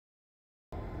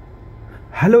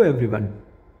Hello everyone,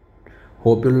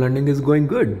 hope your learning is going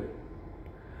good.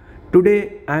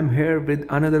 Today I am here with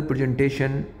another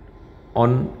presentation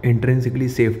on intrinsically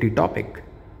safety topic.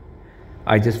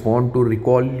 I just want to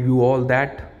recall you all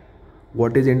that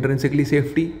what is intrinsically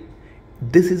safety?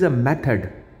 This is a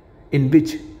method in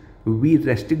which we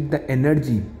restrict the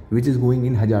energy which is going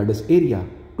in hazardous area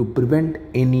to prevent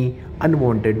any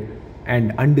unwanted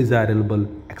and undesirable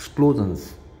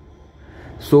explosions.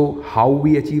 So how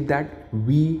we achieve that?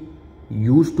 We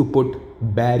used to put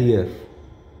barrier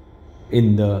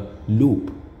in the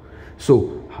loop.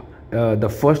 So the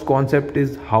first concept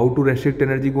is how to restrict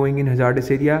energy going in hazardous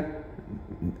area.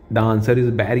 The answer is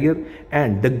barrier,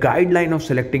 and the guideline of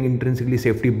selecting intrinsically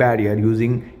safety barrier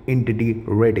using entity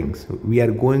ratings. We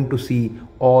are going to see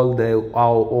all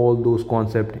those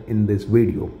concepts in this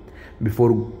video.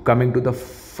 Before coming to the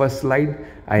first slide,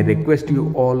 I request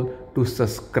you all to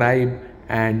subscribe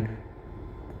and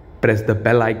press the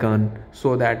bell icon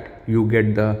so that you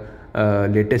get the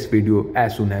latest video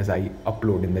as soon as I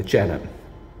upload in the channel.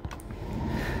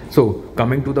 So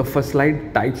coming to the first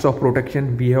slide, types of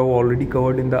protection we have already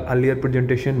covered in the earlier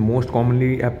presentation. Most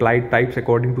commonly applied types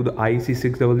according to the IEC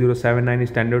 60079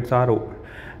 standards are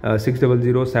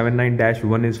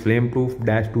 60079-1 is flame proof,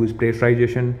 -2 is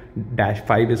pressurization,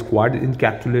 -5 is quad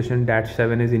encapsulation,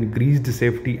 -7 is increased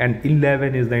safety, and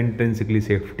 11 is the intrinsically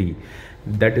safety.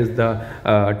 That is the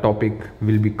topic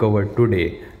will be covered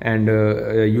today, and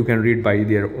you can read by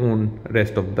their own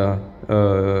rest of the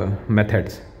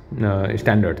methods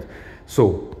standards.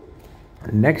 So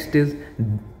next is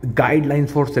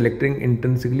guidelines for selecting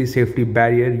intrinsically safety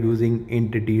barrier using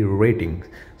entity ratings.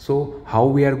 So how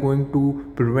we are going to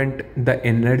prevent the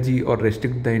energy or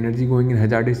restrict the energy going in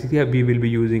hazardous area? We will be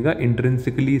using a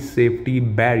intrinsically safety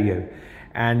barrier.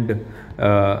 And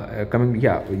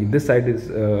this side is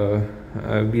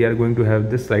we are going to have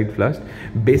this slide first.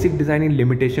 Basic design and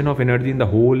limitation of energy in the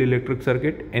whole electric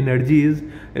circuit. Energy is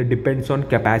depends on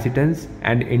capacitance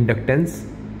and inductance.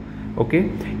 Okay,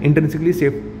 intrinsically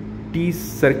safety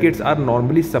circuits are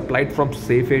normally supplied from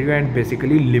safe area and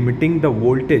basically limiting the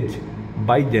voltage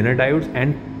by Zener diodes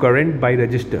and current by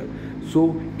resistor.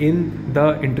 So in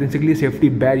the intrinsically safety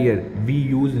barrier, we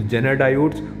use Zener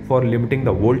diodes for limiting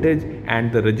the voltage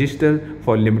and the resistor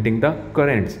for limiting the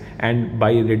currents. And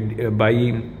by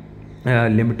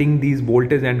limiting these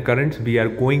voltage and currents, we are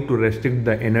going to restrict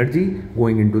the energy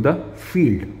going into the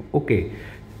field. Okay.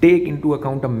 Take into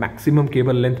account a maximum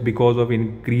cable length because of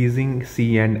increasing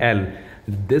C and L.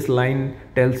 This line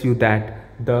tells you that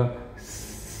the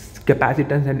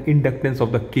capacitance and inductance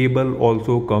of the cable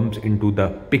also comes into the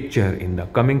picture. In the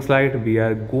coming slide, we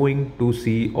are going to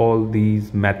see all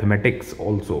these mathematics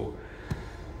also.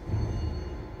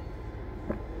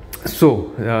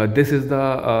 So this is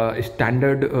the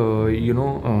standard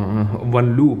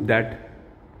one loop that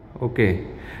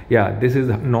this is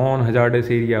non-hazardous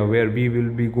area where we will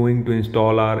be going to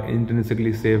install our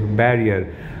intrinsically safe barrier,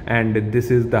 and this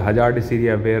is the hazardous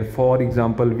area where, for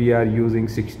example, we are using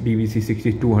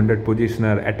DVC6200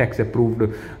 positioner, ATEX approved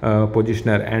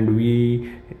positioner, and we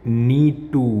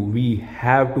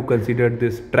have to consider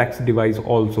this TREX device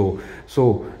also.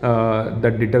 So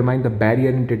determine the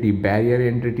barrier entity,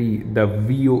 the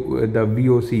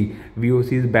VOC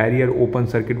is barrier open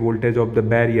circuit voltage of the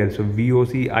barrier. So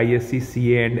VOC, ISC,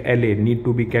 CA and LA need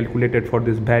to be calculated for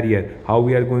this barrier. How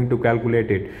we are going to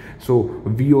calculate it? So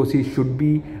VOC should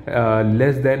be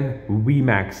less than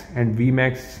Vmax, and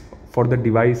Vmax for the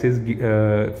devices,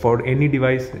 for any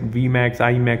device, Vmax,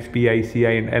 Imax, PI,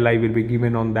 CI and LI will be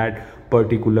given on that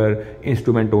particular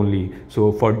instrument only.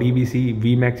 So for DVC,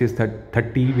 Vmax is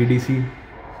 30 VDC,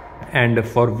 and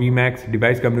for Vmax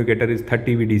device communicator is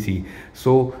 30 VDC.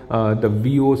 So the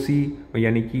VOC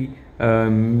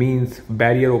means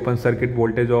barrier open circuit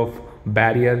voltage of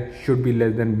barrier should be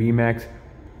less than Vmax,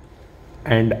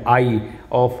 and I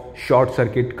of short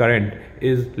circuit current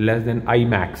is less than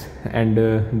Imax, and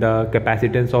the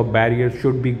capacitance of barrier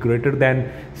should be greater than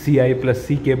Ci plus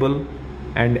C cable,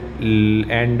 and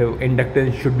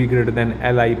inductance should be greater than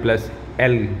Li plus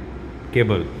L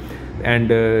cable. And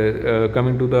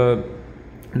coming to the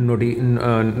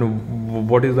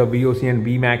what is the VOC and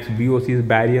Vmax? VOC is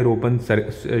barrier open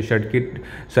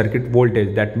circuit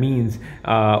voltage. That means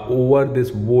over this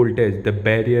voltage the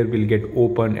barrier will get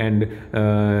open, and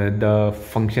the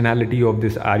functionality of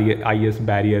this IS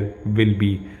barrier will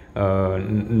be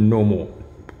no more.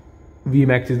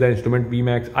 Vmax is the instrument.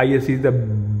 Vmax ISC is the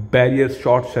barrier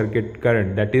short circuit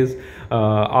current. That is,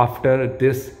 after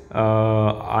this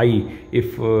I,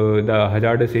 if the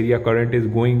hazardous area current is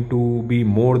going to be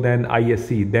more than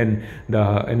ISC, then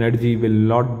the energy will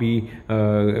not be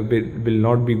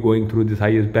going through this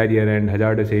highest barrier, and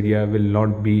hazardous area will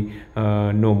not be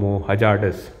no more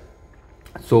hazardous.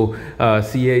 So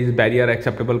CA is barrier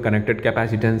acceptable connected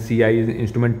capacitance, CI is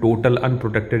instrument total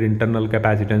unprotected internal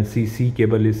capacitance, CC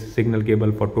cable is signal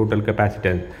cable for total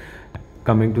capacitance.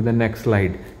 Coming to the next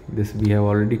slide, this we have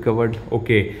already covered.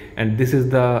 Okay, and this is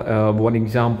the one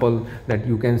example that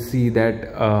you can see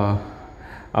that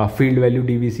field value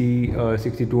DVC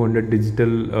 6200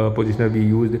 digital positioner. We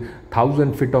used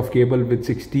 1000 feet of cable with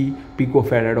 60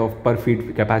 picofarad of per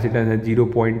feet capacitance and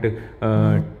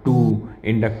 0.2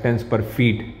 inductance per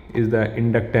feet is the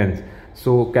inductance.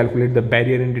 So calculate the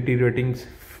barrier entity ratings.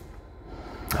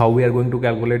 How we are going to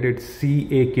calculate it?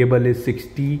 CA cable is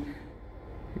 60.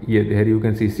 Yeah, here you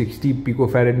can see 60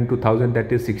 picofarad into 1000,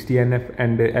 that is 60 NF,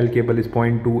 and L cable is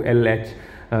 0.2 LH.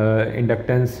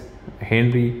 Inductance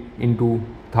Henry into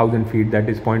 1000 feet, that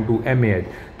is 0.2 mAh.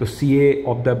 So CA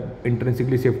of the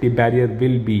intrinsically safety barrier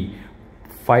will be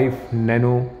 5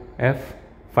 nanofarad,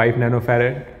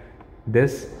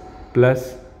 this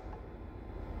plus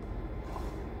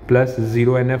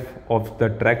 0 NF of the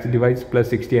tracks device plus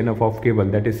 60 NF of cable,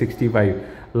 that is 65.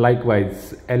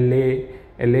 Likewise, LA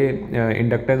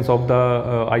inductance of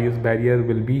the IS barrier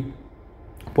will be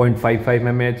 0.55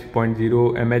 mH,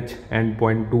 0.0 mH and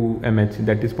 0.2 mH,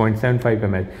 that is 0.75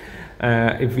 mH.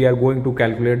 If we are going to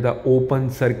calculate the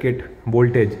open circuit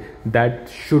voltage, that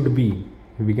should be,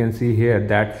 we can see here,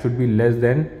 that should be less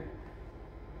than,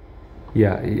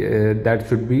 that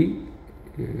should be,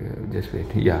 just wait,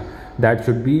 that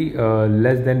should be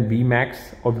less than Vmax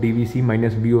of DVC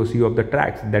minus VOC of the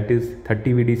tracks, that is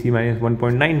 30 VDC minus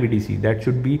 1.9 VDC, that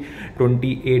should be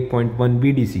 28.1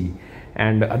 VDC.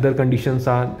 And other conditions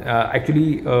are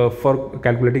actually for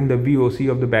calculating the VOC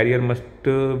of the barrier must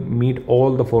meet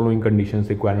all the following conditions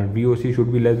requirement. VOC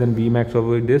should be less than Vmax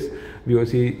of this.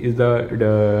 VOC is the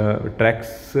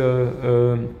tracks.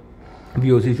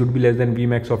 VOC should be less than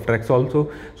Vmax of tracks also.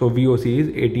 So VOC is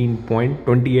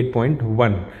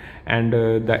 28.1, and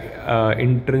the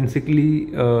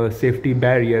intrinsically safety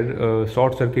barrier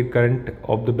short circuit current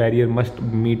of the barrier must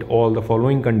meet all the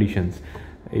following conditions.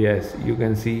 Yes, you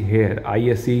can see here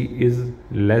ISC is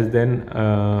less than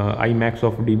Imax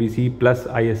of DVC plus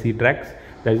ISC tracks,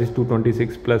 that is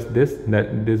 226 plus this,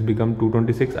 that this become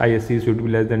 226. ISC should be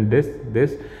less than this.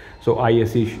 So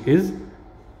ISC is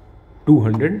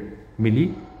 200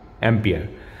 milliampere.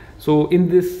 So in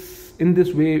this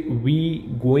way we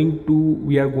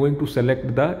are going to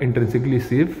select the intrinsically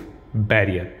safe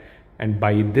barrier, and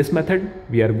by this method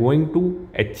we are going to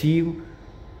achieve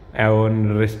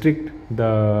and restrict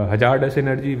the hazardous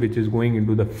energy which is going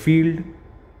into the field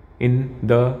in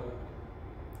the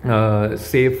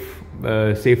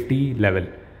safety level.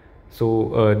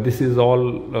 So this is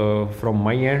all from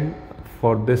my end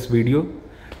for this video.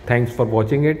 Thanks for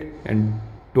watching it, and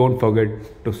don't forget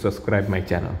to subscribe my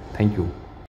channel. Thank you.